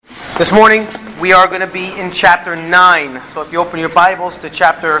This morning, we are going to be in chapter 9. So if you open your Bibles to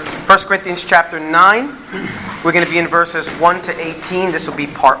 1 Corinthians chapter 9, we're going to be in verses 1 to 18. This will be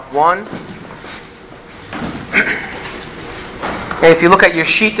part 1. And if you look at your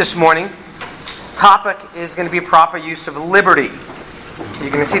sheet this morning, topic is going to be proper use of liberty. You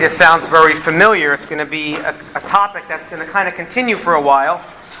can see that sounds very familiar. It's going to be a topic that's going to kind of continue for a while.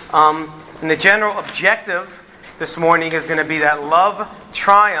 And the general objective this morning is going to be that love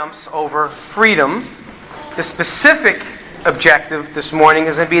triumphs over freedom. The specific objective this morning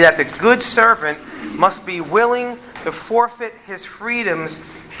is going to be that the good servant must be willing to forfeit his freedoms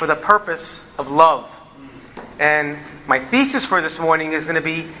for the purpose of love. And my thesis for this morning is going to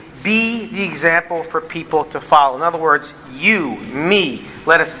be the example for people to follow. In other words, you, me,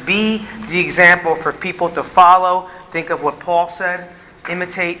 let us be the example for people to follow. Think of what Paul said.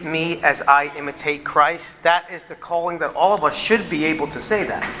 Imitate me as I imitate Christ. That is the calling that all of us should be able to say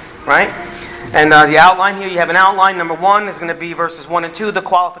that, right? And the outline here, you have an outline. Number 1 is going to be verses 1 and 2, the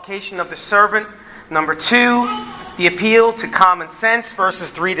qualification of the servant. Number 2, the appeal to common sense, verses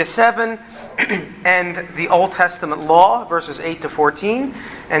 3 to 7, and the Old Testament law, verses 8 to 14.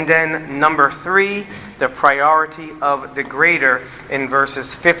 And then number 3, the priority of the greater in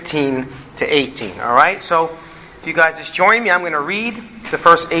verses 15 to 18. All right, so if you guys just join me, I'm going to read the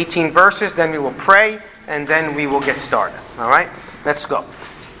first 18 verses, then we will pray, and then we will get started. All right? Let's go.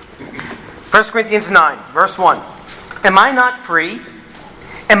 1 Corinthians 9, verse 1. Am I not free?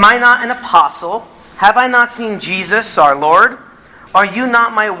 Am I not an apostle? Have I not seen Jesus, our Lord? Are you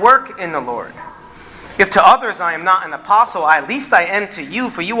not my work in the Lord? If to others I am not an apostle, at least I am to you,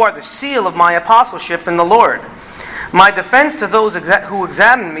 for you are the seal of my apostleship in the Lord. My defense to those who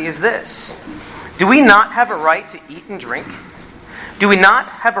examine me is this. Do we not have a right to eat and drink? Do we not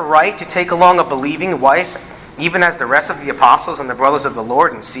have a right to take along a believing wife, even as the rest of the apostles and the brothers of the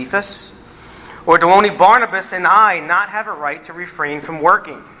Lord and Cephas? Or do only Barnabas and I not have a right to refrain from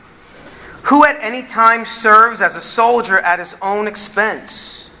working? Who at any time serves as a soldier at his own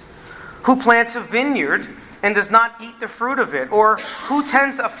expense? Who plants a vineyard and does not eat the fruit of it? Or who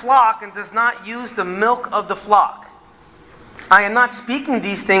tends a flock and does not use the milk of the flock? I am not speaking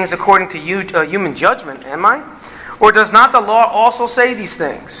these things according to human judgment, am I? Or does not the law also say these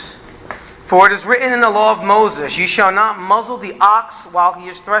things? For it is written in the law of Moses, you shall not muzzle the ox while he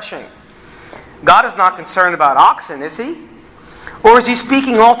is threshing. God is not concerned about oxen, is he? Or is he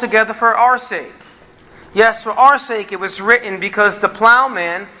speaking altogether for our sake? Yes, for our sake it was written, because the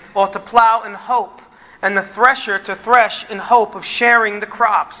plowman ought to plow in hope, and the thresher to thresh in hope of sharing the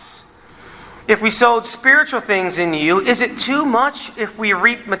crops. If we sowed spiritual things in you, is it too much if we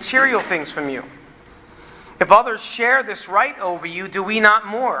reap material things from you? If others share this right over you, do we not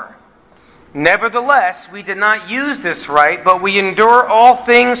more? Nevertheless, we did not use this right, but we endure all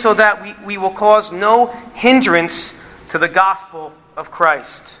things so that we will cause no hindrance to the gospel of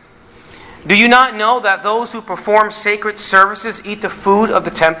Christ. Do you not know that those who perform sacred services eat the food of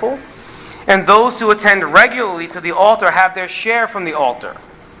the temple? And those who attend regularly to the altar have their share from the altar?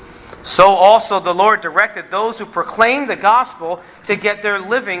 So also the Lord directed those who proclaim the gospel to get their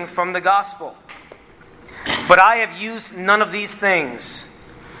living from the gospel. But I have used none of these things.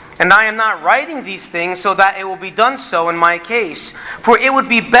 And I am not writing these things so that it will be done so in my case. For it would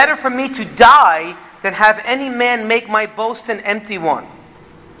be better for me to die than have any man make my boast an empty one.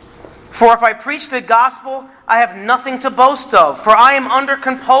 For if I preach the gospel, I have nothing to boast of, for I am under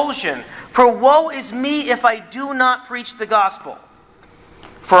compulsion. For woe is me if I do not preach the gospel.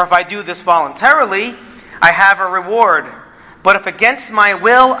 For if I do this voluntarily, I have a reward. But if against my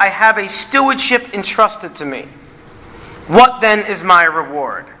will, I have a stewardship entrusted to me. What then is my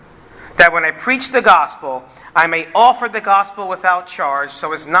reward? That when I preach the gospel, I may offer the gospel without charge,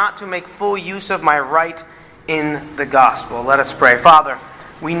 so as not to make full use of my right in the gospel. Let us pray. Father,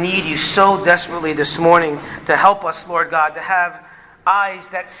 we need you so desperately this morning to help us, Lord God, to have eyes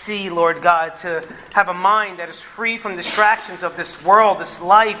that see, Lord God, to have a mind that is free from distractions of this world, this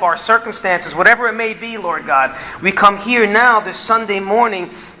life, our circumstances, whatever it may be, Lord God. We come here now this Sunday morning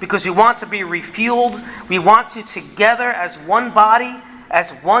because we want to be refueled. We want to together as one body,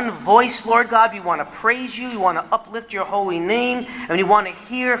 as one voice, Lord God. We want to praise you. We want to uplift your holy name. And we want to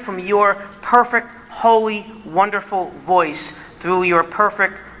hear from your perfect, holy, wonderful voice through your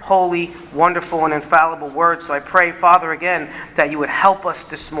perfect, holy, wonderful, and infallible word. So I pray, Father, again, that you would help us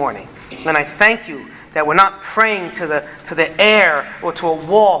this morning. And I thank you that we're not praying to the air or to a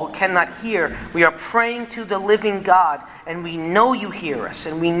wall who cannot hear. We are praying to the living God, and we know you hear us,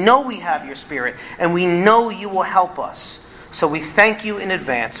 and we know we have your Spirit, and we know you will help us. So we thank you in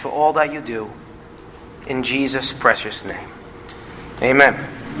advance for all that you do. In Jesus' precious name. Amen.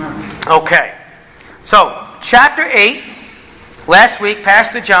 Okay. So, chapter 8. Last week,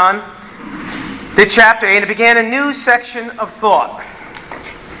 Pastor John did chapter 8 and it began a new section of thought.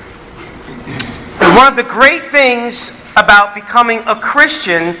 And one of the great things about becoming a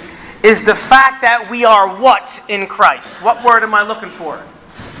Christian is the fact that we are what in Christ? What word am I looking for?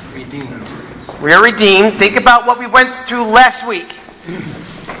 Redeemed. We are redeemed. Think about what we went through last week.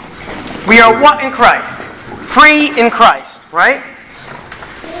 We are what in Christ? Free in Christ, right?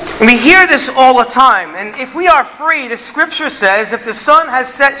 And we hear this all the time. And if we are free, the scripture says, if the Son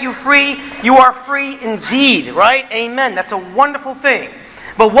has set you free, you are free indeed, right? Amen. That's a wonderful thing.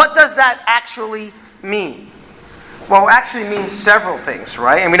 But what does that actually mean? Well, it actually means several things,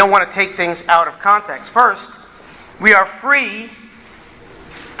 right? And we don't want to take things out of context. First, we are free,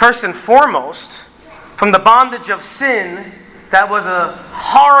 first and foremost, from the bondage of sin that was a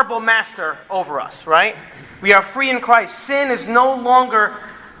horrible master over us, right? We are free in Christ. Sin is no longer,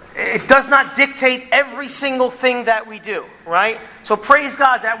 it does not dictate every single thing that we do, right? So praise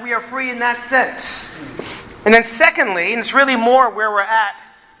God that we are free in that sense. And then secondly, and it's really more where we're at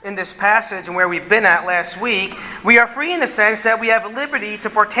in this passage and where we've been at last week, we are free in the sense that we have liberty to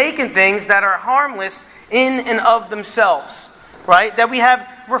partake in things that are harmless in and of themselves, right? That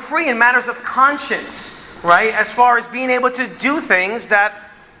we're free in matters of conscience, right? As far as being able to do things that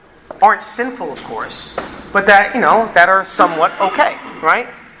aren't sinful, of course, but that, that are somewhat okay, right?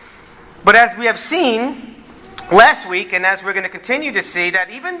 But as we have seen last week, and as we're going to continue to see,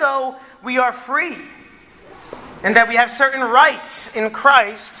 that even though we are free, and that we have certain rights in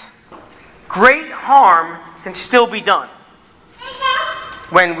Christ, great harm can still be done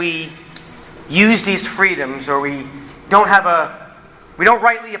when we use these freedoms or we don't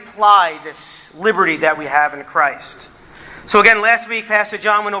rightly apply this liberty that we have in Christ. So again, last week Pastor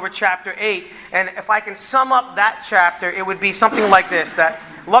John went over chapter 8, and if I can sum up that chapter, it would be something like this, that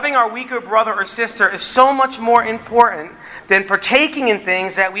loving our weaker brother or sister is so much more important than partaking in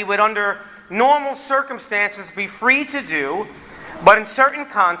things that we would under normal circumstances be free to do, but in certain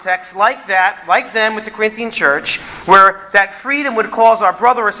contexts like them with the Corinthian church, where that freedom would cause our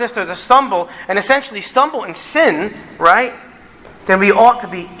brother or sister to stumble and essentially stumble in sin, right? Then we ought to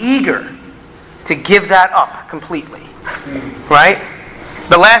be eager to give that up completely, right?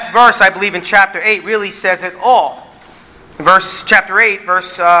 The last verse, I believe, in chapter 8 really says it all. 1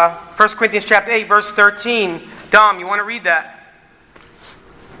 Corinthians chapter 8, verse 13. Dom, you want to read that?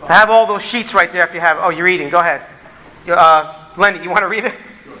 I have all those sheets right there if you have. Oh, you're eating. Go ahead. Lenny, you want to read it?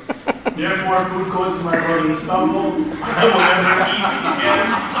 Therefore, food causes my brother to stumble. I will never eat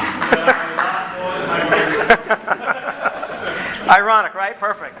again. Ironic, right?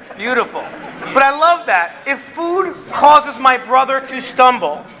 Perfect. Beautiful. But I love that. If food causes my brother to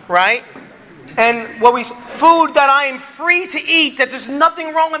stumble, right? And food that I am free to eat, that there's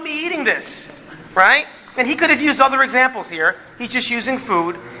nothing wrong with me eating this, right? And he could have used other examples here. He's just using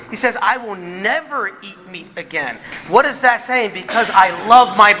food. He says, I will never eat meat again. What is that saying? Because I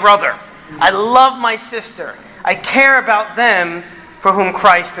love my brother. I love my sister. I care about them for whom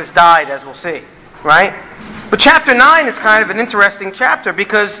Christ has died, as we'll see. Right? But chapter 9 is kind of an interesting chapter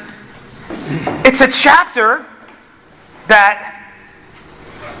because it's a chapter that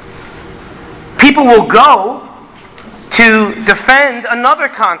people will go to defend another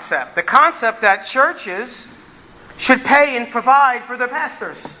concept. The concept that churches should pay and provide for their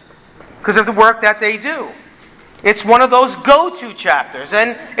pastors because of the work that they do. It's one of those go-to chapters.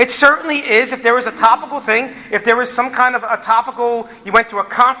 And it certainly is, if there was a topical thing, if there was some kind of a topical, you went to a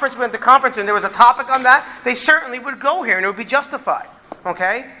conference, and there was a topic on that, they certainly would go here and it would be justified.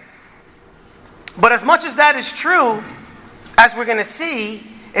 Okay? But as much as that is true, as we're going to see,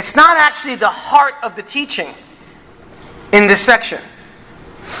 it's not actually the heart of the teaching in this section.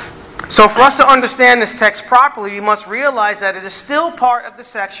 So for us to understand this text properly, we must realize that it is still part of the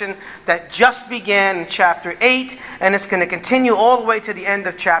section that just began in chapter 8, and it's going to continue all the way to the end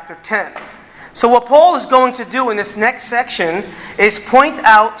of chapter 10. So what Paul is going to do in this next section is point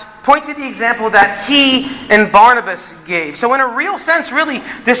to the example that he and Barnabas gave. So in a real sense, really,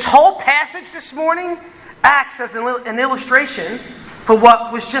 this whole passage this morning acts as an illustration for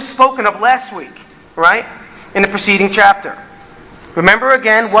what was just spoken of last week, right? In the preceding chapter. Remember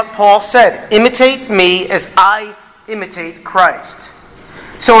again what Paul said. Imitate me as I imitate Christ.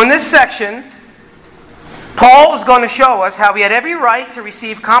 So in this section, Paul is going to show us how he had every right to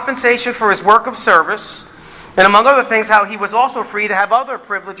receive compensation for his work of service, and among other things, how he was also free to have other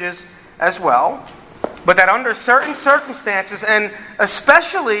privileges as well, but that under certain circumstances, and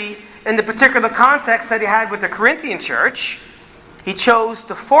especially in the particular context that he had with the Corinthian church, he chose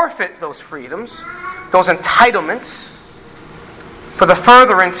to forfeit those freedoms, those entitlements, for the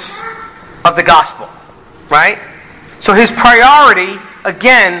furtherance of the gospel, right? So his priority,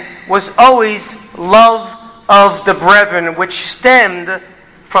 again, was always love of the brethren, which stemmed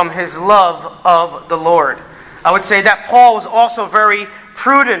from his love of the Lord. I would say that Paul was also very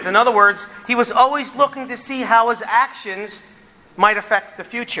prudent. In other words, he was always looking to see how his actions might affect the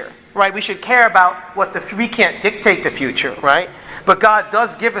future, right? We should care about we can't dictate the future, right? But God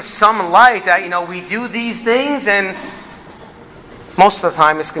does give us some light that, we do these things, and most of the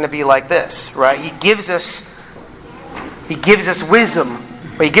time it's going to be like this, right? He gives us wisdom,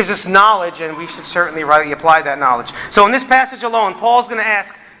 but he gives us knowledge, and we should certainly rightly apply that knowledge. So in this passage alone, Paul's going to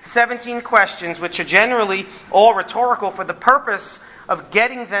ask 17 questions, which are generally all rhetorical for the purpose of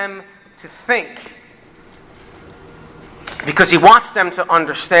getting them to think, because he wants them to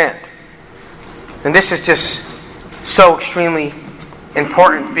understand. And this is just so extremely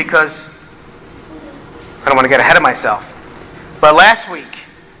important, because I don't want to get ahead of myself. But last week,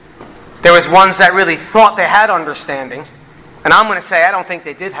 there was ones that really thought they had understanding. And I'm going to say I don't think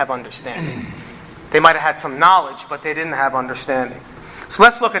they did have understanding. They might have had some knowledge, but they didn't have understanding. So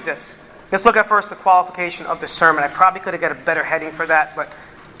let's look at this. Let's look at first the qualification of the sermon. I probably could have got a better heading for that, but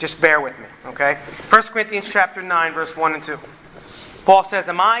just bear with me, okay? 1 Corinthians chapter 9, verse 1 and 2. Paul says,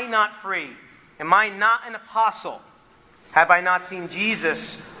 "Am I not free? Am I not an apostle? Have I not seen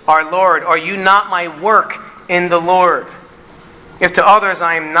Jesus, our Lord? Are you not my work in the Lord? If to others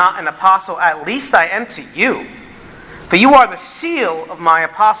I am not an apostle, at least I am to you. For you are the seal of my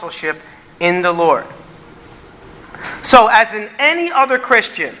apostleship in the Lord." So, as in any other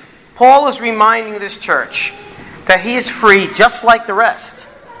Christian, Paul is reminding this church that he is free just like the rest.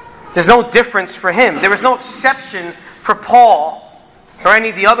 There's no difference for him. There is no exception for Paul or any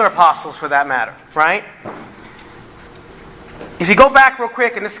of the other apostles for that matter, right? If you go back real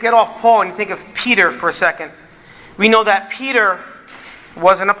quick and let's get off Paul and you think of Peter for a second, we know that Peter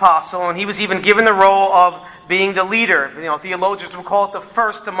was an apostle, and he was even given the role of being the leader. Theologians would call it the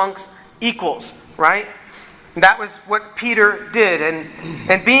first amongst equals, right? And that was what Peter did.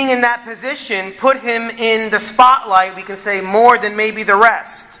 And being in that position put him in the spotlight, we can say, more than maybe the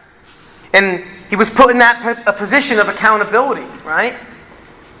rest. And he was put in a position of accountability, right?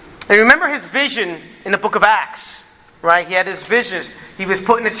 And remember his vision in the book of Acts, right? He had his visions. He was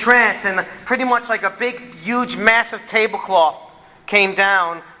put in a trance, and pretty much like a big, huge, massive tablecloth came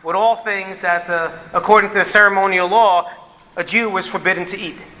down with all things that, according to the ceremonial law, a Jew was forbidden to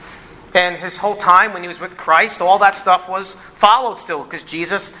eat. And his whole time when he was with Christ, all that stuff was followed still, because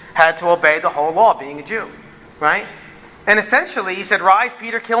Jesus had to obey the whole law, being a Jew, right? And essentially, he said, "Rise,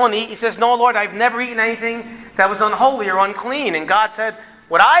 Peter, kill and eat." He says, "No, Lord, I've never eaten anything that was unholy or unclean." And God said,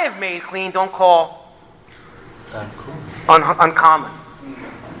 "What I have made clean, don't call uncommon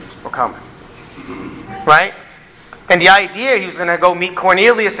or common." Right? And the idea, he was going to go meet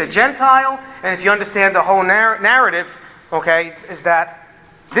Cornelius, a Gentile. And if you understand the whole narrative, okay, is that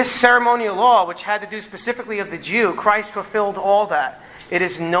this ceremonial law, which had to do specifically of the Jew, Christ fulfilled all that. It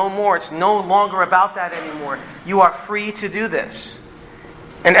is no more. It's no longer about that anymore. You are free to do this.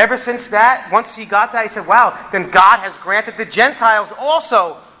 And ever since that, once he got that, he said, wow, then God has granted the Gentiles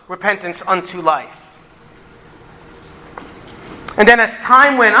also repentance unto life. And then as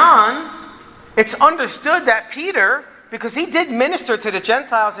time went on, it's understood that Peter, because he did minister to the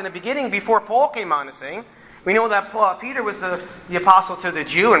Gentiles in the beginning before Paul came on the scene. We know that Peter was the apostle to the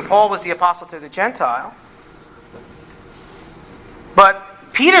Jew, and Paul was the apostle to the Gentile.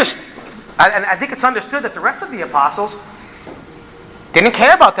 But Peter's, and I think it's understood that the rest of the apostles didn't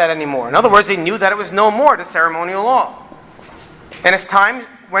care about that anymore. In other words, they knew that it was no more the ceremonial law. And as time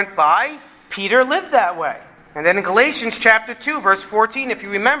went by, Peter lived that way. And then in Galatians chapter 2, verse 14, if you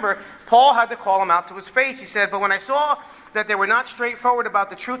remember, Paul had to call him out to his face. He said, "But when I saw that they were not straightforward about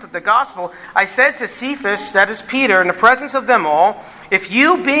the truth of the gospel, I said to Cephas," that is Peter, in the presence of them all, "If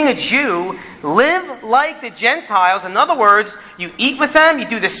you, being a Jew, live like the Gentiles," in other words, you eat with them, you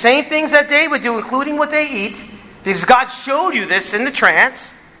do the same things that they would do, including what they eat, because God showed you this in the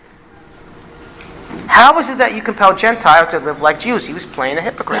trance, how is it that you compel Gentiles to live like Jews? He was playing a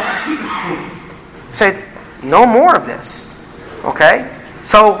hypocrite. He said, no more of this. Okay?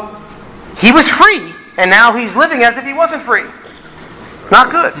 So, he was free, and now he's living as if he wasn't free.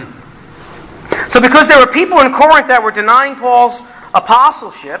 Not good. So because there were people in Corinth that were denying Paul's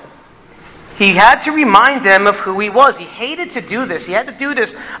apostleship, he had to remind them of who he was. He hated to do this. He had to do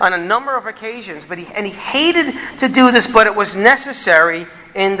this on a number of occasions, but he hated to do this, but it was necessary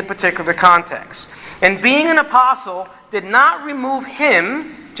in the particular context. And being an apostle did not remove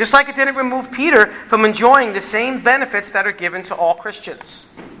him, just like it didn't remove Peter, from enjoying the same benefits that are given to all Christians.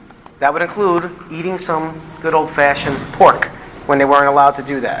 That would include eating some good old-fashioned pork when they weren't allowed to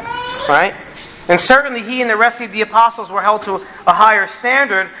do that. Right? And certainly he and the rest of the apostles were held to a higher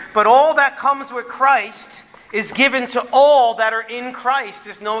standard, but all that comes with Christ is given to all that are in Christ.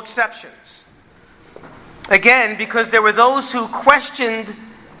 There's no exceptions. Again, because there were those who questioned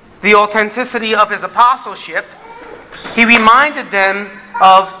the authenticity of his apostleship, he reminded them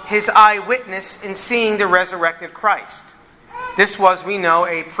of his eyewitness in seeing the resurrected Christ. This was, we know,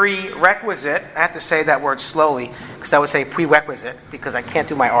 a prerequisite. I have to say that word slowly, because I would say prerequisite, because I can't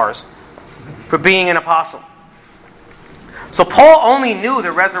do my R's, for being an apostle. So Paul only knew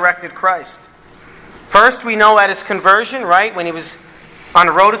the resurrected Christ. First, we know at his conversion, right, when he was on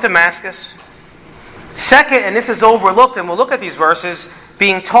the road to Damascus. Second, and this is overlooked, and we'll look at these verses,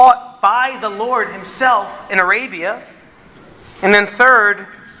 being taught by the Lord himself in Arabia. And then third,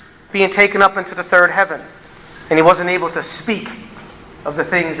 being taken up into the third heaven. And he wasn't able to speak of the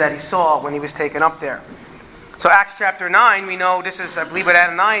things that he saw when he was taken up there. So Acts chapter 9, we know this is, I believe what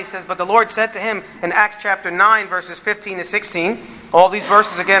Ananias says, but the Lord said to him in Acts chapter 9, verses 15 to 16. All these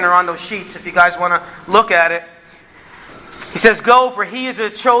verses, again, are on those sheets if you guys want to look at it. He says, "Go, for he is a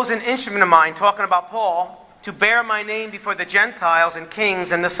chosen instrument of mine," talking about Paul, "to bear my name before the Gentiles and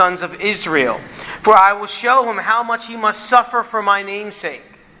kings and the sons of Israel. For I will show him how much he must suffer for my name's sake."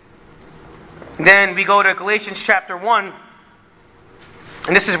 Then we go to Galatians chapter 1.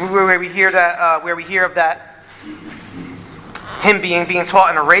 And this is where we hear that, where we hear of that, him being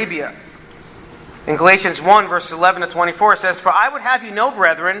taught in Arabia. In Galatians 1, verses 11 to 24, it says, "For I would have you know,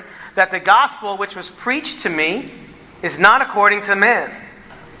 brethren, that the gospel which was preached to me is not according to man.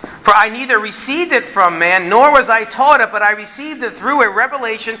 For I neither received it from man, nor was I taught it, but I received it through a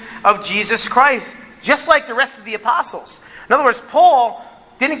revelation of Jesus Christ," just like the rest of the apostles. In other words, Paul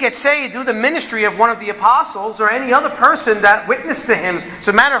didn't get saved through the ministry of one of the apostles or any other person that witnessed to him. As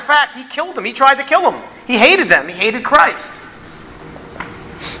a matter of fact, he killed them. He tried to kill them. He hated them. He hated Christ.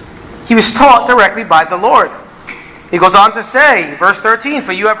 He was taught directly by the Lord. He goes on to say, verse 13,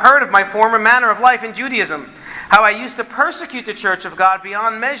 "For you have heard of my former manner of life in Judaism, how I used to persecute the church of God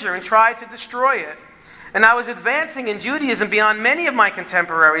beyond measure and try to destroy it. And I was advancing in Judaism beyond many of my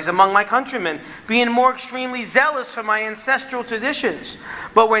contemporaries among my countrymen, being more extremely zealous for my ancestral traditions.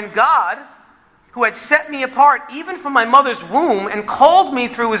 But when God, who had set me apart even from my mother's womb and called me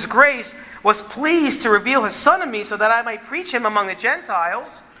through his grace, was pleased to reveal his Son to me so that I might preach him among the Gentiles,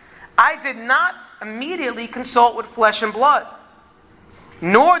 I did not immediately consult with flesh and blood.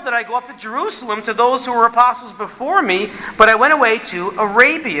 Nor did I go up to Jerusalem to those who were apostles before me, but I went away to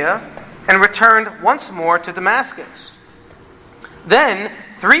Arabia and returned once more to Damascus. Then,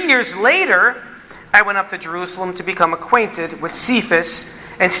 3 years later, I went up to Jerusalem to become acquainted with Cephas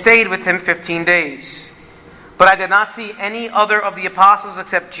and stayed with him 15 days. But I did not see any other of the apostles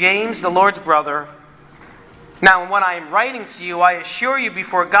except James, the Lord's brother. Now, in what I am writing to you, I assure you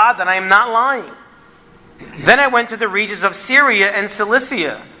before God that I am not lying. Then I went to the regions of Syria and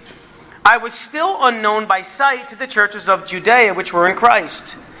Cilicia. I was still unknown by sight to the churches of Judea which were in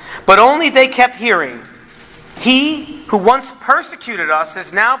Christ. But only they kept hearing, 'He who once persecuted us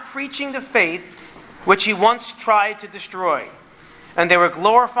is now preaching the faith which he once tried to destroy.' And they were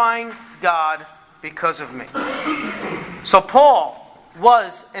glorifying God because of me." So Paul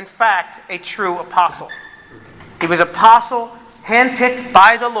was, in fact, a true apostle. He was an apostle handpicked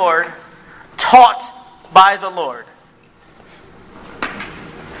by the Lord, taught by the Lord.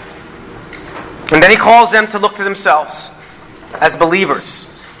 And then he calls them to look to themselves as believers.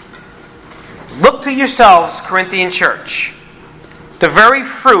 Look to yourselves, Corinthian church, the very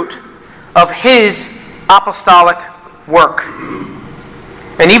fruit of his apostolic work.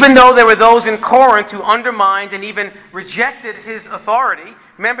 And even though there were those in Corinth who undermined and even rejected his authority,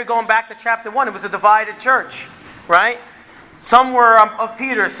 remember going back to chapter 1, it was a divided church, right? Some were of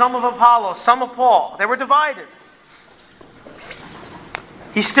Peter, some of Apollos, some of Paul. They were divided.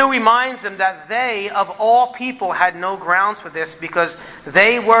 He still reminds them that they, of all people, had no grounds for this because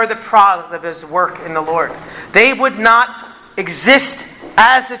they were the product of his work in the Lord. They would not exist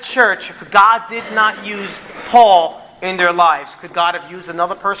as a church if God did not use Paul in their lives. Could God have used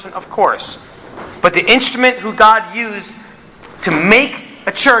another person? Of course. But the instrument who God used to make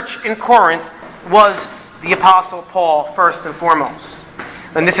a church in Corinth was the Apostle Paul, first and foremost.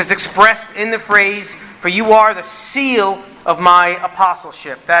 And this is expressed in the phrase, "For you are the seal of my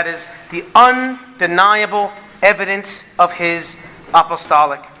apostleship." That is the undeniable evidence of his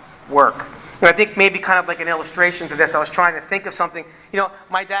apostolic work. And I think maybe kind of like an illustration to this, I was trying to think of something. You know,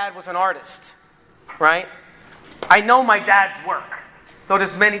 my dad was an artist, right? I know my dad's work, though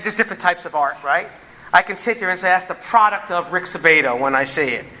there's different types of art, right? I can sit there and say that's the product of Rick Sabato when I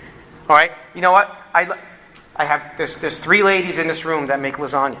see it. All right? You know what? there's 3 ladies in this room that make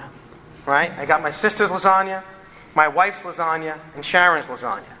lasagna, right? I got my sister's lasagna, my wife's lasagna, and Sharon's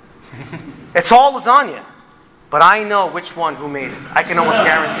lasagna. It's all lasagna, but I know which one who made it. I can almost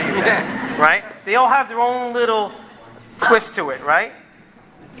guarantee you that, right? They all have their own little twist to it, right?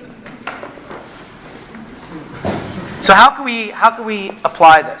 So how can we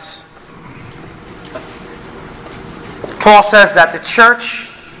apply this? Paul says that the church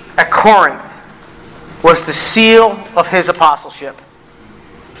at Corinth was the seal of his apostleship.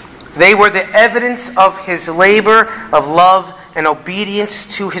 They were the evidence of his labor of love and obedience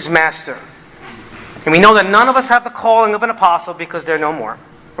to his master. And we know that none of us have the calling of an apostle because they're no more,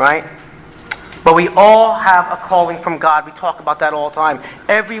 right? But we all have a calling from God. We talk about that all the time.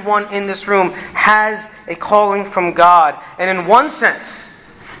 Everyone in this room has a calling from God. And in one sense,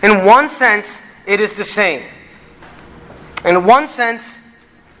 it is the same. In one sense,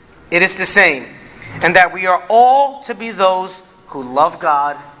 it is the same. And that we are all to be those who love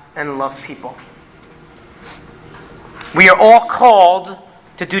God and love people. We are all called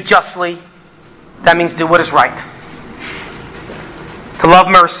to do justly. That means do what is right. To love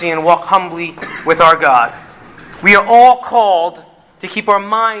mercy and walk humbly with our God. We are all called to keep our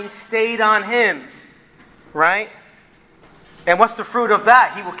minds stayed on Him. Right? And what's the fruit of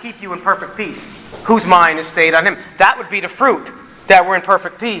that? He will keep you in perfect peace. Whose mind is stayed on Him? That would be the fruit, that we're in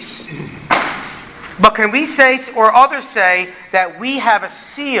perfect peace. But can we say, or others say, that we have a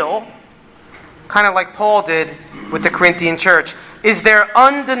seal, kind of like Paul did with the Corinthian church? Is there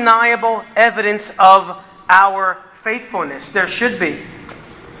undeniable evidence of our faithfulness? There should be.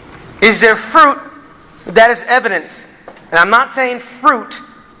 Is there fruit that is evidence? And I'm not saying fruit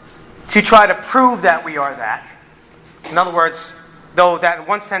to try to prove that we are that. In other words, though that in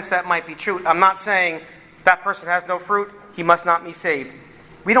one sense that might be true, I'm not saying that person has no fruit, he must not be saved.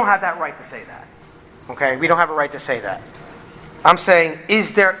 We don't have that right to say that. Okay? We don't have a right to say that. I'm saying,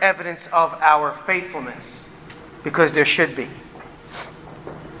 is there evidence of our faithfulness? Because there should be.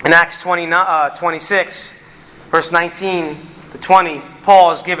 In Acts 26, verse 19 to 20,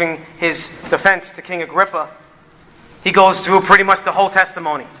 Paul is giving his defense to King Agrippa. He goes through pretty much the whole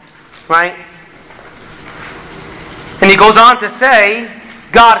testimony, right? And he goes on to say,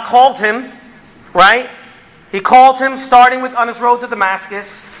 God called him, right? He called him starting on his road to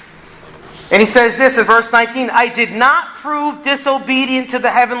Damascus. And he says this in verse 19, I did not prove disobedient to the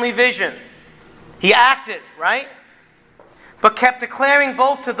heavenly vision. He acted, right? But kept declaring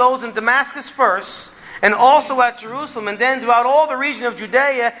both to those in Damascus first, and also at Jerusalem, and then throughout all the region of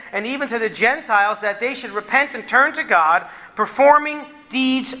Judea, and even to the Gentiles, that they should repent and turn to God, performing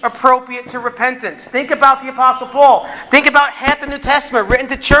deeds appropriate to repentance. Think about the Apostle Paul. Think about half the New Testament written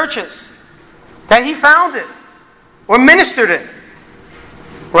to churches that he founded or ministered in.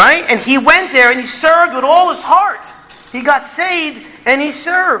 Right? And he went there and he served with all his heart. He got saved and he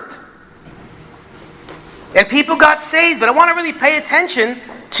served. And people got saved. But I want to really pay attention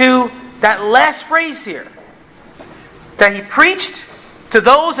to that last phrase here. That he preached to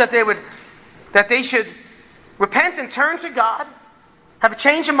those that they should repent and turn to God, have a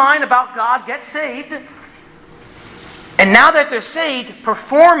change of mind about God, get saved. And now that they're saved,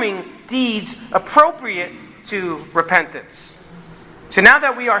 performing deeds appropriate to repentance. So now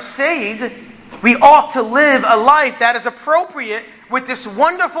that we are saved, we ought to live a life that is appropriate with this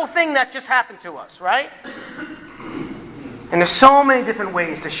wonderful thing that just happened to us, right? And there's so many different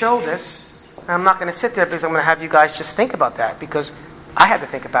ways to show this. And I'm not going to sit there because I'm going to have you guys just think about that, because I had to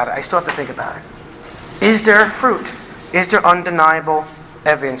think about it. I still have to think about it. Is there fruit? Is there undeniable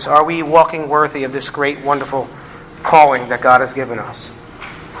evidence? Are we walking worthy of this great, wonderful calling that God has given us?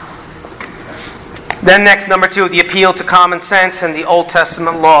 Then next, number 2, the appeal to common sense and the Old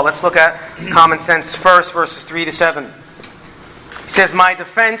Testament law. Let's look at common sense first, verses 3 to 7. He says, my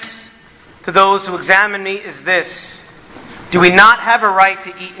defense to those who examine me is this. Do we not have a right to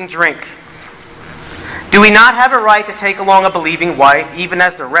eat and drink? Do we not have a right to take along a believing wife, even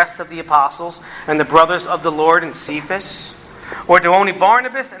as the rest of the apostles and the brothers of the Lord and Cephas? Or do only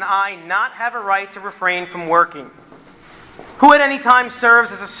Barnabas and I not have a right to refrain from working? Who at any time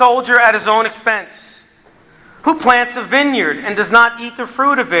serves as a soldier at his own expense? Who plants a vineyard and does not eat the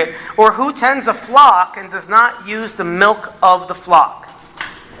fruit of it? Or who tends a flock and does not use the milk of the flock?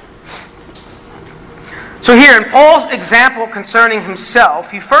 So here, in Paul's example concerning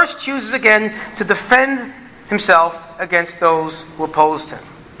himself, he first chooses again to defend himself against those who opposed him.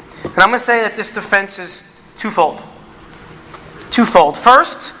 And I'm going to say that this defense is twofold. Twofold.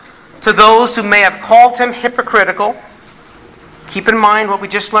 First, to those who may have called him hypocritical. Keep in mind what we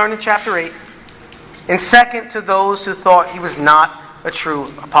just learned in chapter 8. And second, to those who thought he was not a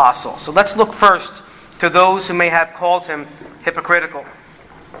true apostle. So let's look first to those who may have called him hypocritical.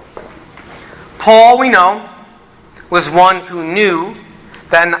 Paul, we know, was one who knew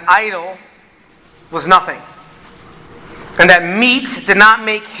that an idol was nothing, and that meat did not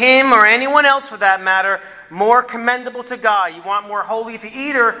make him or anyone else for that matter more commendable to God. You want more holy if you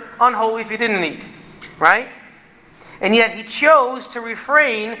eat or unholy if you didn't eat, right? And yet he chose to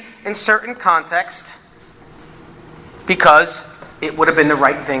refrain in certain contexts because it would have been the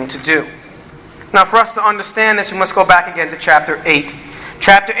right thing to do. Now, for us to understand this, we must go back again to chapter 8.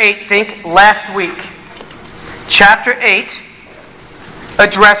 Chapter 8, think last week. Chapter 8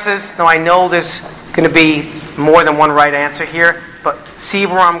 addresses, now I know there's going to be more than one right answer here, but see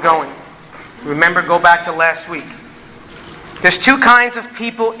where I'm going. Remember, go back to last week. There's two kinds of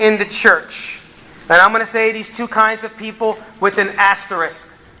people in the church. And I'm going to say these two kinds of people with an asterisk.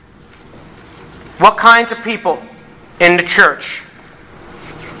 What kinds of people in the church?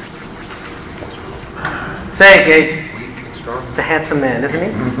 Say it, Gabe. It's a handsome man, isn't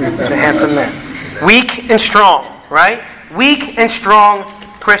he? It's a handsome man. Weak and strong, right? Weak and strong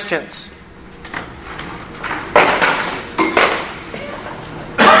Christians.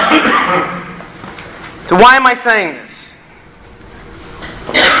 So why am I saying this?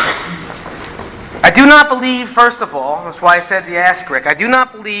 I do not believe, first of all, that's why I said the asterisk, I do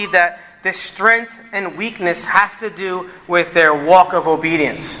not believe that this strength and weakness has to do with their walk of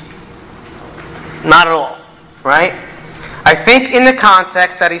obedience. Not at all, right? I think in the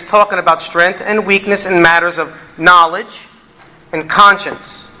context that he's talking about strength and weakness in matters of knowledge and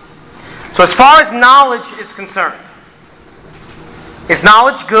conscience. So as far as knowledge is concerned, is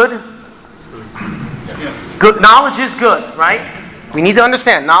knowledge good? Good. Knowledge is good, right? We need to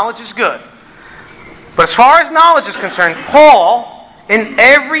understand, knowledge is good. But as far as knowledge is concerned, Paul, in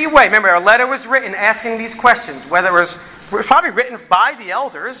every way, remember our letter was written asking these questions, whether it was probably written by the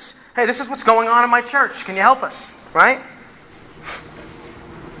elders, hey, this is what's going on in my church, can you help us, right?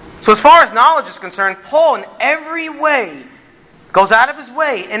 So as far as knowledge is concerned, Paul in every way goes out of his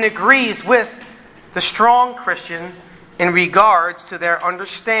way and agrees with the strong Christian in regards to their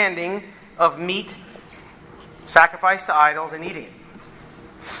understanding of meat sacrificed to idols and eating it.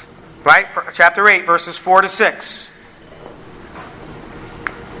 Right? Chapter 8, verses 4 to 6.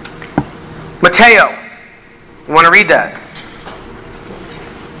 Mateo. You want to read that?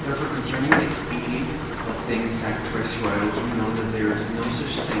 Therefore, concerning the eating of things sacrificed to idols, we know that there is no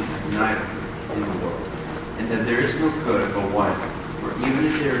such thing as an idol in the world, and that there is no good but one. For even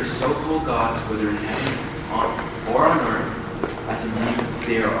if there are so-called gods, whether in heaven or on earth, as indeed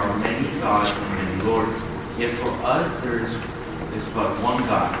there are many gods and many lords, yet for us there is but one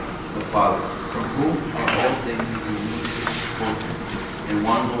God, the Father, from whom are all things and we need to support him, and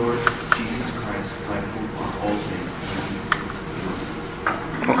one Lord, Jesus Christ, by whom are all things.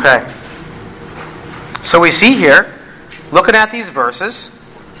 Okay. So we see here, looking at these verses,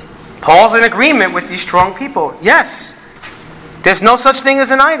 Paul's in agreement with these strong people. Yes, there's no such thing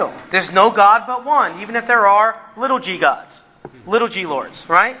as an idol. There's no God but one, even if there are little g gods, little g lords,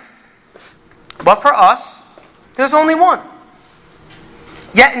 right? But for us, there's only one.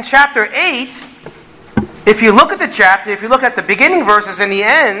 Yet in chapter 8, if you look at the chapter, if you look at the beginning verses and the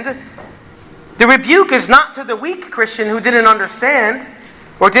end, the rebuke is not to the weak Christian who didn't understand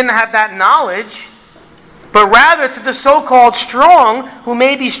or didn't have that knowledge, but rather to the so-called strong who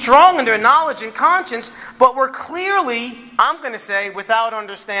may be strong in their knowledge and conscience, but were clearly, I'm going to say, without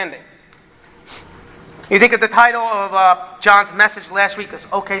understanding. You think of the title of John's message last week is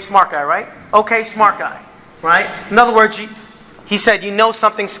Okay, Smart Guy, right? Okay, Smart Guy, right? In other words, he said, you know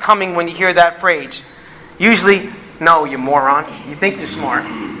something's coming when you hear that phrase. Usually, no, you moron. You think you're smart,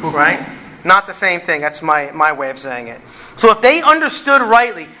 right? Not the same thing. That's my way of saying it. So if they understood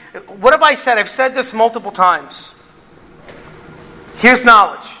rightly, what have I said? I've said this multiple times. Here's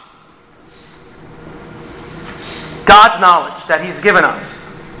knowledge. God's knowledge that He's given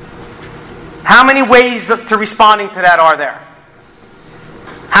us. How many ways to responding to that are there?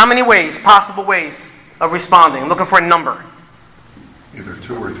 How many ways, possible ways of responding? I'm looking for a number. Either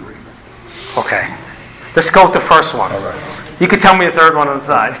 2 or 3. Okay. Let's go with the first one. All right. You can tell me the third one on the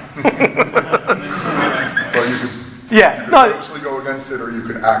side. Well, you could purposely go against it, or you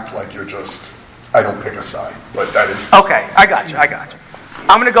could act like you're just, I don't pick a side. But that is... Okay, I got you.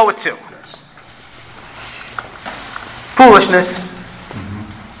 I'm going to go with 2. Yes. Foolishness.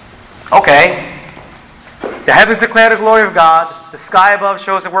 Okay. The heavens declare the glory of God. The sky above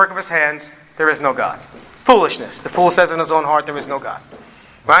shows the work of His hands. There is no God. Foolishness. The fool says in his own heart, there is no God.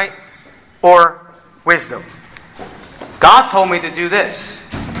 Right? Or wisdom. God told me to do this.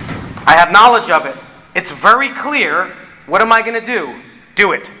 I have knowledge of it. It's very clear. What am I going to do?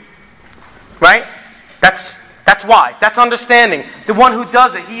 Do it. Right? That's wise. That's understanding. The one who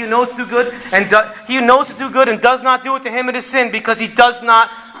does it, he who knows to do good and does not do it, to him it is sin, because he does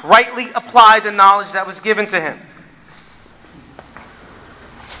not rightly apply the knowledge that was given to him.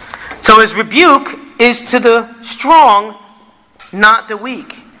 So his rebuke is to the strong, not the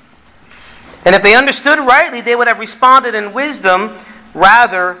weak. And if they understood rightly, they would have responded in wisdom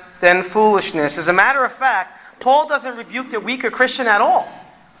rather than foolishness. As a matter of fact, Paul doesn't rebuke the weaker Christian at all.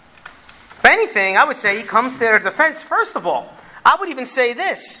 If anything, I would say he comes to their defense first of all. I would even say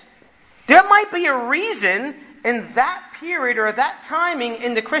this. There might be a reason in that period or that timing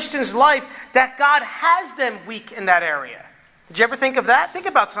in the Christian's life that God has them weak in that area. Did you ever think of that? Think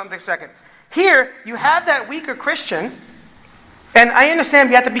about something a second. Here, you have that weaker Christian, and I understand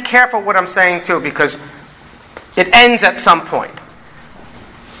you have to be careful what I'm saying too, because it ends at some point.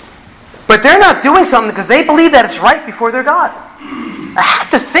 But they're not doing something because they believe that it's right before their God. I have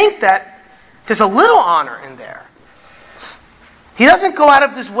to think that there's a little honor in there. He doesn't go out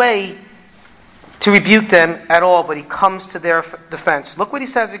of his way to rebuke them at all, but he comes to their defense. Look what he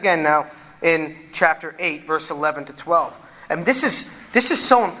says again now in chapter 8, verse 11 to 12. And this is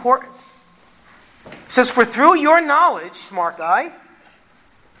so important. It says, "For through your knowledge, smart guy,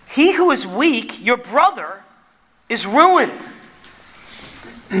 he who is weak, your brother, is ruined.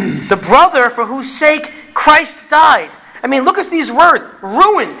 The brother for whose sake Christ died." I mean, look at these words.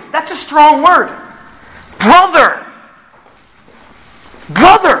 Ruined. That's a strong word. Brother.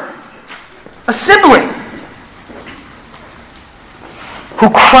 Brother. A sibling. Who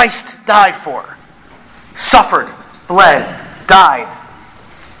Christ died for. Suffered. Bled. Died.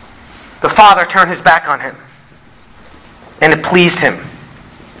 The Father turned his back on him. And it pleased him.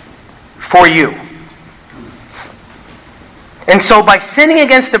 For you. And so by sinning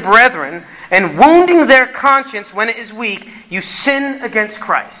against the brethren and wounding their conscience when it is weak, you sin against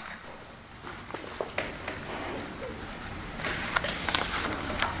Christ.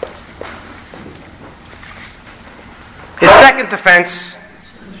 His second defense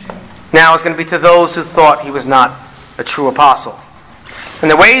now is going to be to those who thought he was not a true apostle.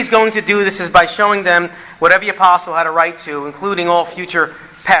 And the way he's going to do this is by showing them what every apostle had a right to, including all future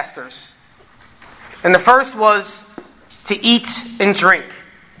pastors. And the first was to eat and drink.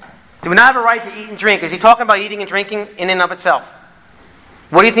 Do we not have a right to eat and drink? Is he talking about eating and drinking in and of itself?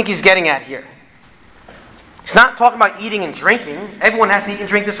 What do you think he's getting at here? He's not talking about eating and drinking. Everyone has to eat and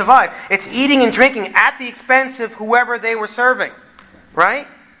drink to survive. It's eating and drinking at the expense of whoever they were serving. Right?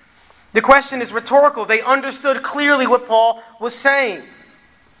 The question is rhetorical. They understood clearly what Paul was saying.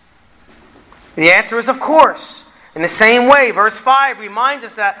 The answer is of course. In the same way, verse 5 reminds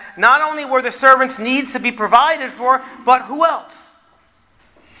us that not only were the servants' needs to be provided for, but who else?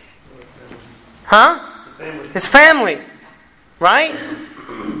 Huh? His family. Right?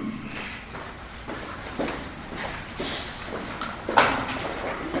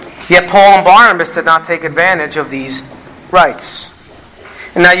 Yet Paul and Barnabas did not take advantage of these rights.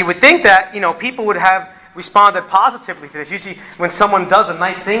 And now you would think that, people would have responded positively to this. Usually when someone does a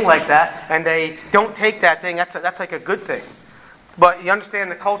nice thing like that and they don't take that thing, that's like a good thing. But you understand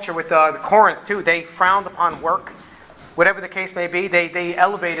the culture with the Corinth too. They frowned upon work. Whatever the case may be, they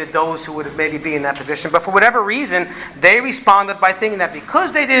elevated those who would maybe be in that position. But for whatever reason, they responded by thinking that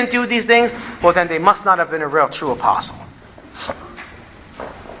because they didn't do these things, well then they must not have been a real true apostle.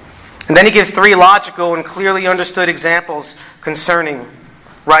 And then he gives 3 logical and clearly understood examples concerning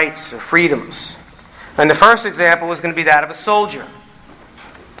rights or freedoms. And the first example is going to be that of a soldier.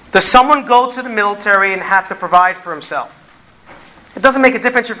 Does someone go to the military and have to provide for himself? It doesn't make a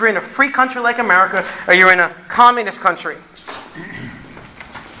difference if you're in a free country like America or you're in a communist country.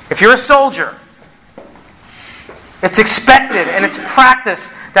 If you're a soldier, it's expected and it's practiced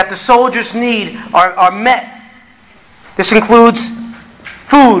that the soldier's needs are met. This includes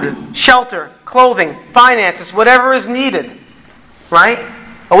food, shelter, clothing, finances, whatever is needed. Right?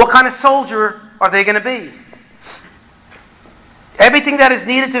 Or what kind of soldier are they going to be? Everything that is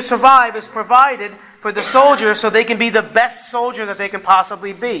needed to survive is provided for the soldier so they can be the best soldier that they can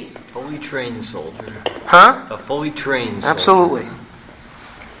possibly be. Fully trained soldier. Huh? A fully trained soldier. Absolutely.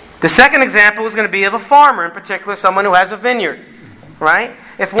 The second example is going to be of a farmer, in particular someone who has a vineyard. Right?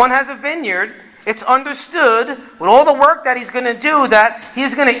 If one has a vineyard, it's understood with all the work that he's going to do that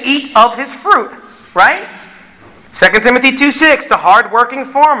he's going to eat of his fruit. Right? 2 Timothy 2:6, the hard-working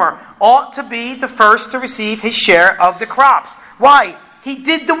farmer ought to be the first to receive his share of the crops. Why? He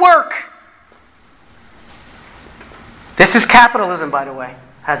did the work. This is capitalism, by the way.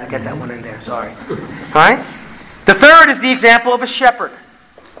 Had to get that one in there, sorry. Right? The third is the example of a shepherd.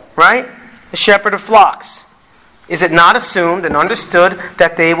 Right? A shepherd of flocks. Is it not assumed and understood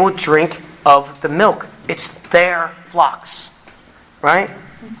that they will drink of the milk It's their flocks. Right?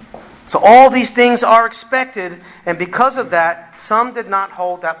 So all these things are expected, and because of that, some did not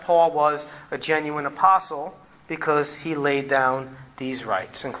hold that Paul was a genuine apostle because he laid down these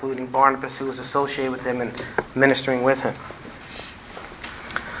rights, including Barnabas, who was associated with him and ministering with him.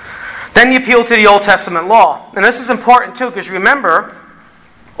 Then you appeal to the Old Testament law. And this is important too, because remember,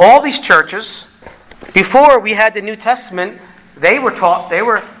 all these churches, before we had the New Testament, when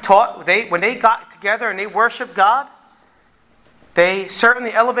they got together and they worshiped God, they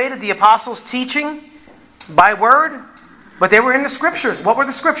certainly elevated the apostles' teaching by word, but they were in the Scriptures. What were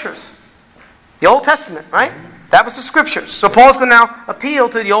the Scriptures? The Old Testament, right? That was the Scriptures. So Paul's going to now appeal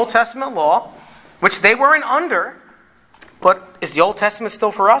to the Old Testament law, which they weren't under, but is the Old Testament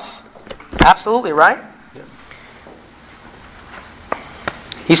still for us? Absolutely, right? Yeah.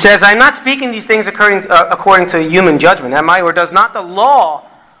 He says, I'm not speaking these things according to human judgment, am I? Or does not the law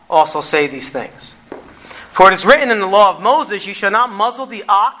also say these things? For it is written in the law of Moses, you shall not muzzle the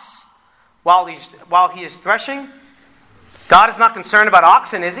ox while he is threshing. God is not concerned about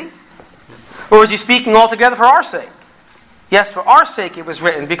oxen, is he? Or is he speaking altogether for our sake? Yes, for our sake it was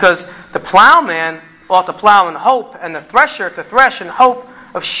written, because the plowman ought to plow in hope, and the thresher to thresh in hope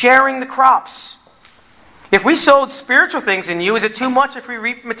of sharing the crops. If we sowed spiritual things in you, is it too much if we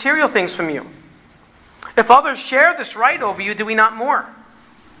reap material things from you? If others share this right over you, do we not more?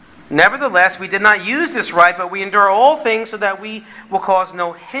 Nevertheless, we did not use this right, but we endure all things so that we will cause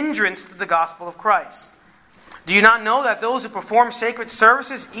no hindrance to the gospel of Christ. Do you not know that those who perform sacred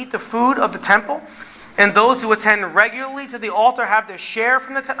services eat the food of the temple, and those who attend regularly to the altar have their share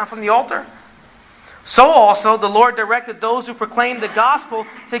from the altar? So also the Lord directed those who proclaim the gospel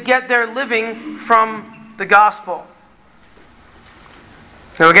to get their living from the gospel.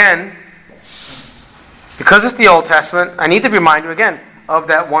 Now again, because it's the Old Testament, I need to remind you again of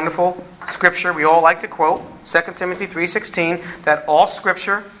that wonderful scripture we all like to quote, 2 Timothy 3:16, that all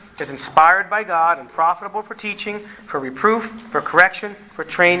scripture is inspired by God and profitable for teaching, for reproof, for correction, for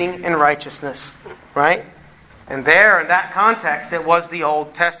training in righteousness. Right? And there, in that context, it was the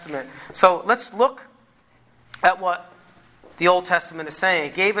Old Testament. So let's look at what the Old Testament is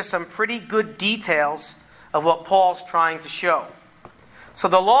saying. It gave us some pretty good details of what Paul's trying to show. So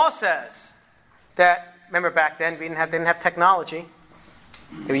the law says that, remember back then, we didn't have technology.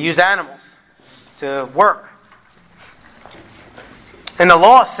 We used animals to work. And the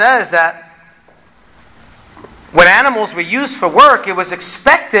law says that when animals were used for work, it was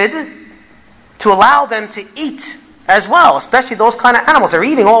expected to allow them to eat as well, especially those kind of animals. They're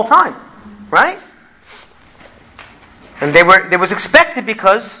eating all the time, right? And they was expected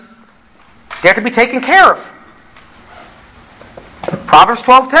because they had to be taken care of. Proverbs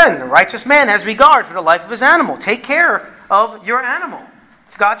 12:10, the righteous man has regard for the life of his animal. Take care of your animal.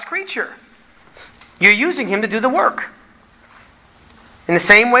 It's God's creature. You're using him to do the work. In the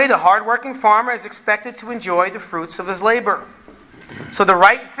same way, the hardworking farmer is expected to enjoy the fruits of his labor. So the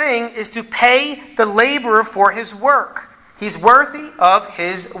right thing is to pay the laborer for his work. He's worthy of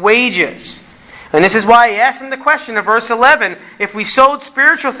his wages. And this is why he asked him the question in verse 11, if we sowed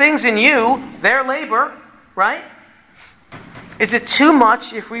spiritual things in you, their labor, right? Is it too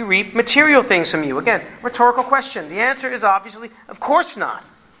much if we reap material things from you? Again, rhetorical question. The answer is obviously, of course not.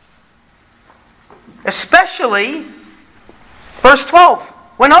 Especially, verse 12,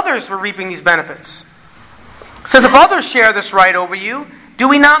 when others were reaping these benefits. It says, if others share this right over you, do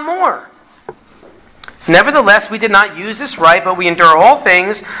we not more? Nevertheless, we did not use this right, but we endure all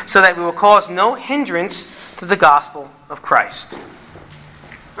things so that we will cause no hindrance to the gospel of Christ.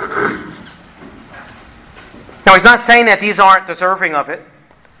 Now, he's not saying that these aren't deserving of it,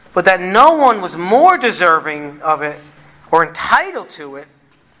 but that no one was more deserving of it or entitled to it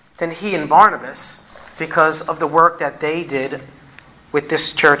than he and Barnabas because of the work that they did with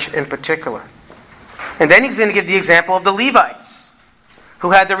this church in particular. And then he's going to give the example of the Levites,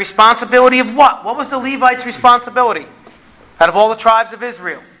 who had the responsibility of what? What was the Levites' responsibility out of all the tribes of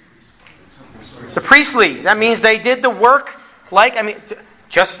Israel? The priestly. That means they did the work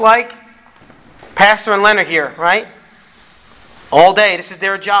just like Pastor and Leonard here, right? All day. This is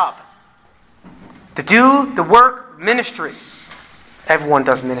their job. To do the work ministry. Everyone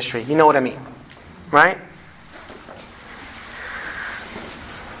does ministry. You know what I mean. Right?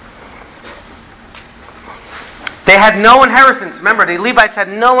 They had no inheritance. Remember, the Levites had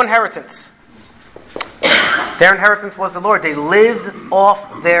no inheritance. Their inheritance was the Lord. They lived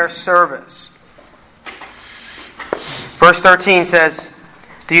off their service. Verse 13 says,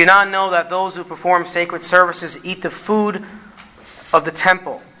 do you not know that those who perform sacred services eat the food of the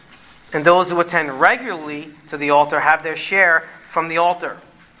temple, and those who attend regularly to the altar have their share from the altar?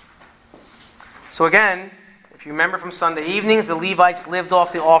 So again, if you remember from Sunday evenings, the Levites lived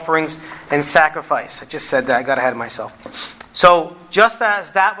off the offerings and sacrifice. I just said that. I got ahead of myself. So just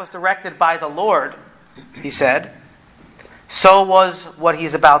as that was directed by the Lord, he said, so was what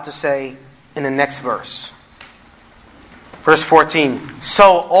he's about to say in the next verse. Verse 14. So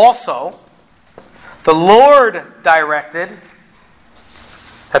also the Lord directed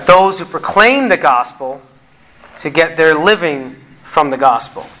that those who proclaim the gospel to get their living from the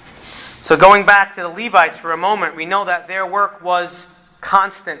gospel. So going back to the Levites for a moment, we know that their work was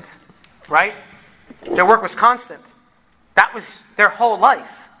constant, right? Their work was constant. That was their whole life,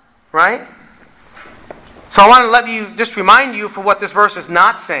 right? So I want to just remind you for what this verse is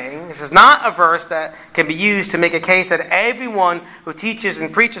not saying. This is not a verse that can be used to make a case that everyone who teaches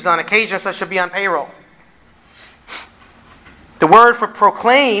and preaches on occasion such should be on payroll. The word for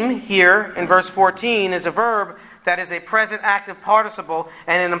proclaim here in verse 14 is a verb that is a present active participle,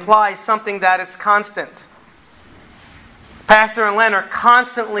 and it implies something that is constant. Pastor and Len are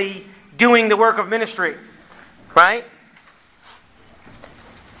constantly doing the work of ministry, right?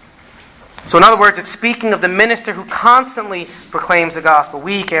 So in other words, it's speaking of the minister who constantly proclaims the gospel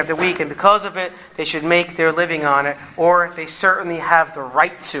week after week, and because of it, they should make their living on it, or they certainly have the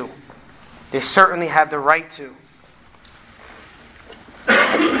right to. They certainly have the right to.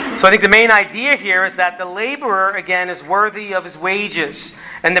 So I think the main idea here is that the laborer, again, is worthy of his wages.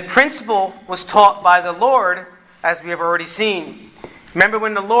 And the principle was taught by the Lord, as we have already seen. Remember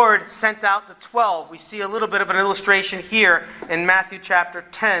when the Lord sent out the 12? We see a little bit of an illustration here in Matthew chapter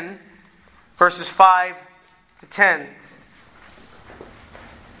 10, verses 5 to 10. It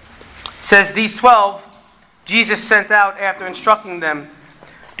says, these 12, Jesus sent out after instructing them,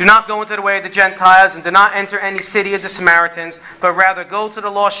 do not go into the way of the Gentiles, and do not enter any city of the Samaritans, but rather go to the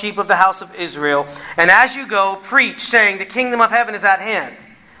lost sheep of the house of Israel. And as you go, preach, saying, the kingdom of heaven is at hand.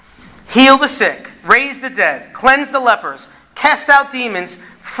 Heal the sick, raise the dead, cleanse the lepers, cast out demons.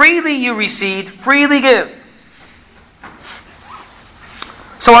 Freely you received, freely give.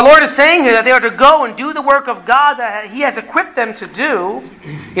 So our Lord is saying here that they are to go and do the work of God that He has equipped them to do.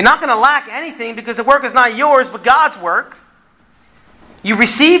 You're not going to lack anything because the work is not yours, but God's work. You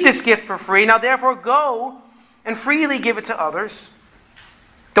received this gift for free. Now therefore go and freely give it to others.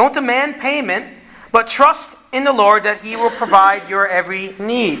 Don't demand payment, but trust in the Lord that He will provide your every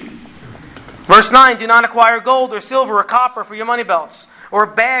need. Verse 9, do not acquire gold or silver or copper for your money belts, or a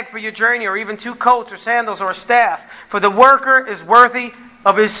bag for your journey, or even 2 coats or sandals or a staff, for the worker is worthy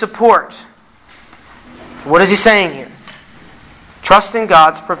of his support. What is he saying here? Trust in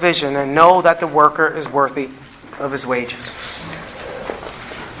God's provision and know that the worker is worthy of his wages.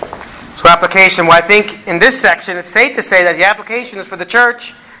 So application, well, I think in this section it's safe to say that the application is for the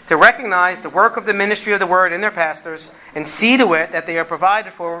church to recognize the work of the ministry of the word in their pastors and see to it that they are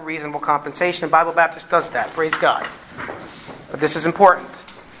provided for reasonable compensation. And Bible Baptist does that. Praise God. But this is important.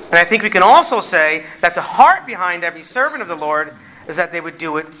 And I think we can also say that the heart behind every servant of the Lord is that they would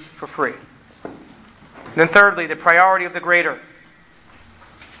do it for free. And then thirdly, the priority of the greater.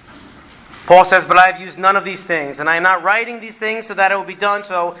 Paul says, but I have used none of these things, and I am not writing these things so that it will be done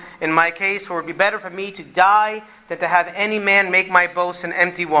so in my case, for it would be better for me to die than to have any man make my boast an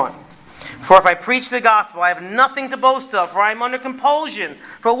empty one. For if I preach the gospel, I have nothing to boast of, for I am under compulsion.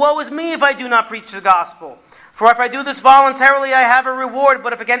 For woe is me if I do not preach the gospel. For if I do this voluntarily, I have a reward,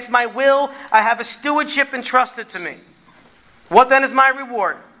 but if against my will, I have a stewardship entrusted to me. What then is my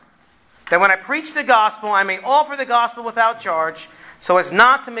reward? That when I preach the gospel, I may offer the gospel without charge, so as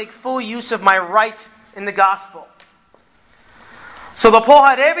not to make full use of my rights in the gospel. So though Paul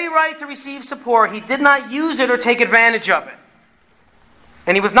had every right to receive support, he did not use it or take advantage of it.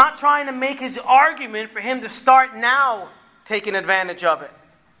 And he was not trying to make his argument for him to start now taking advantage of it.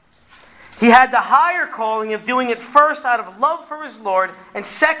 He had the higher calling of doing it first out of love for his Lord, and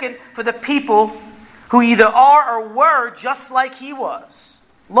second for the people who either are or were just like he was,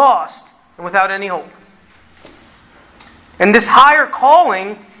 lost and without any hope. And this higher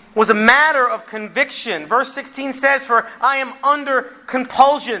calling was a matter of conviction. Verse 16 says, for I am under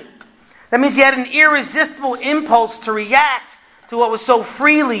compulsion. That means he had an irresistible impulse to react to what was so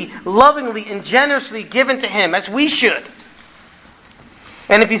freely, lovingly, and generously given to him, as we should.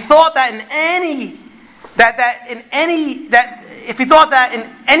 And if he thought that in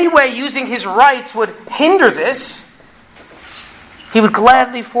any way using his rights would hinder this, he would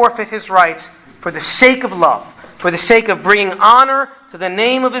gladly forfeit his rights for the sake of love, for the sake of bringing honor to the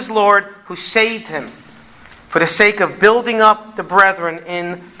name of his Lord who saved him, for the sake of building up the brethren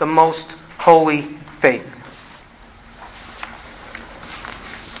in the most holy faith.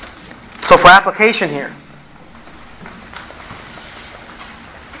 So for application here,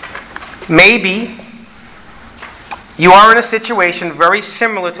 Maybe you are in a situation very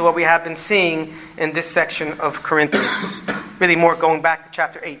similar to what we have been seeing in this section of Corinthians. Really more going back to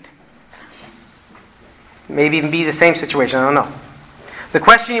chapter 8. Maybe even be the same situation, I don't know. The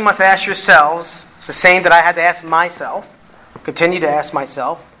question you must ask yourselves is the same that I had to ask myself, continue to ask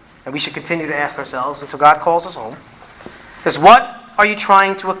myself, and we should continue to ask ourselves until God calls us home, is what are you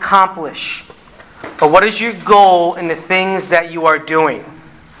trying to accomplish? Or what is your goal in the things that you are doing?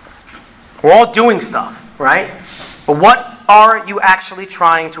 We're all doing stuff, right? But what are you actually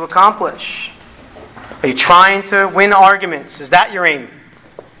trying to accomplish? Are you trying to win arguments? Is that your aim?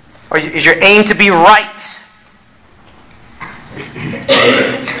 Or is your aim to be right?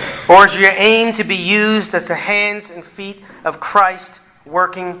 Or is your aim to be used as the hands and feet of Christ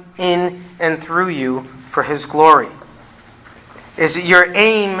working in and through you for His glory? Is it your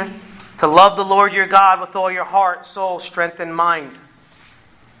aim to love the Lord your God with all your heart, soul, strength, and mind?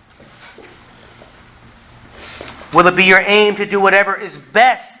 Will it be your aim to do whatever is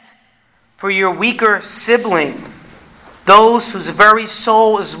best for your weaker sibling, those whose very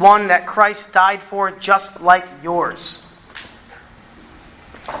soul is one that Christ died for just like yours?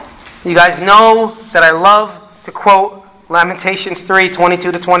 You guys know that I love to quote Lamentations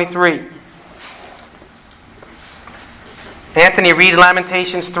 3:22-23. Anthony, read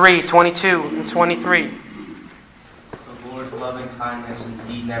Lamentations 3:22 and 23. The Lord's loving kindness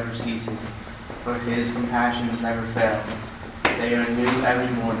indeed never ceases, for His compassions never fail. They are new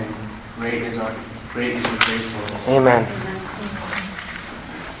every morning. Great is your faithfulness. Amen.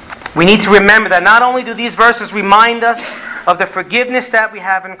 We need to remember that not only do these verses remind us of the forgiveness that we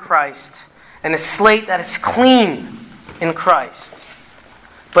have in Christ and a slate that is clean in Christ,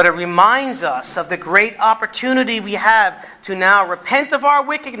 but it reminds us of the great opportunity we have to now repent of our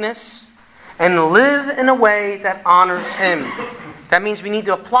wickedness and live in a way that honors Him. That means we need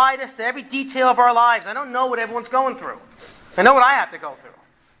to apply this to every detail of our lives. I don't know what everyone's going through. I know what I have to go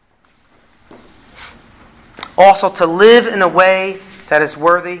through. Also, to live in a way that is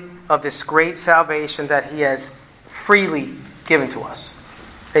worthy of this great salvation that He has freely given to us.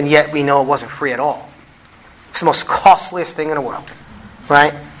 And yet we know it wasn't free at all. It's the most costliest thing in the world.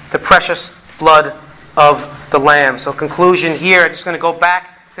 Right? The precious blood of the Lamb. So conclusion here, I'm just going to go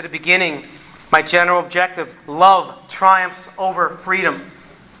back to the beginning. My general objective, love triumphs over freedom,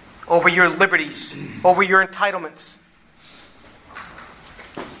 over your liberties, over your entitlements.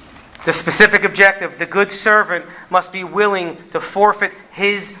 The specific objective, the good servant must be willing to forfeit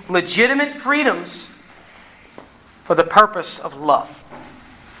his legitimate freedoms for the purpose of love.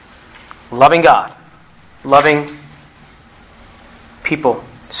 Loving God, loving people,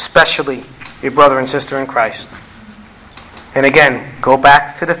 especially your brother and sister in Christ. And again, go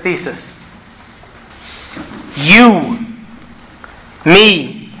back to the thesis. You,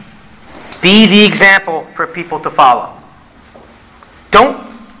 me, be the example for people to follow. Don't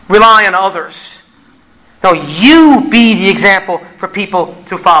rely on others. No, you be the example for people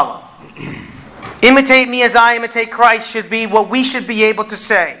to follow. Imitate me as I imitate Christ should be what we should be able to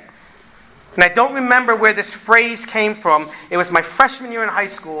say. And I don't remember where this phrase came from. It was my freshman year in high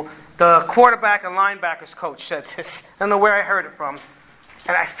school. The quarterback and linebackers coach said this. I don't know where I heard it from.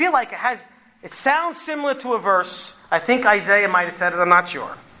 And I feel like it sounds similar to a verse. I think Isaiah might have said it, I'm not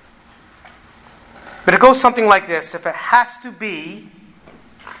sure. But it goes something like this. If it has to be,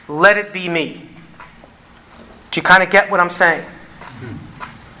 let it be me. Do you kind of get what I'm saying?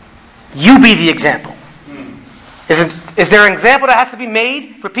 You be the example. Is there an example that has to be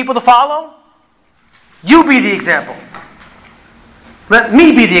made for people to follow? You be the example. Let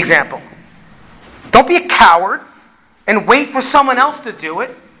me be the example. Don't be a coward and wait for someone else to do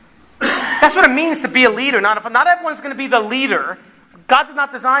it. That's what it means to be a leader. Not everyone's going to be the leader. God did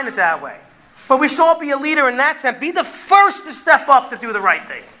not design it that way. But we should all be a leader in that sense. Be the first to step up to do the right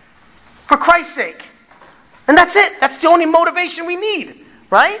thing. For Christ's sake. And that's it. That's the only motivation we need.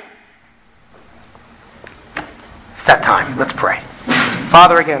 Right? It's that time. Let's pray.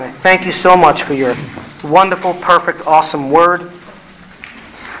 Father, again, I thank you so much for your wonderful, perfect, awesome word.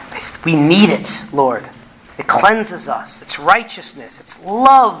 We need it, Lord. It cleanses us. It's righteousness. It's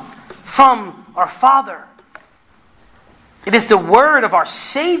love from our Father. It is the word of our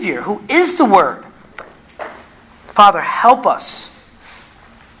Savior, who is the Word. Father, help us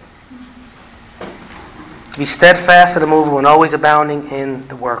to be steadfast and immovable and always abounding in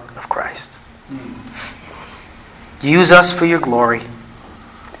the work of Christ. Use us for your glory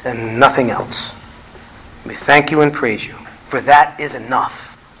and nothing else. We thank you and praise you, for that is enough.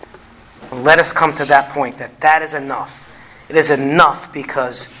 And let us come to that point, that is enough. It is enough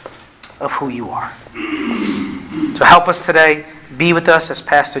because of who you are. So help us today be with us as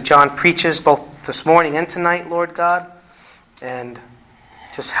Pastor John preaches both this morning and tonight, Lord God. And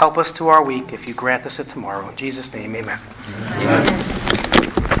just help us to our week if you grant us it tomorrow. In Jesus' name, amen. Amen.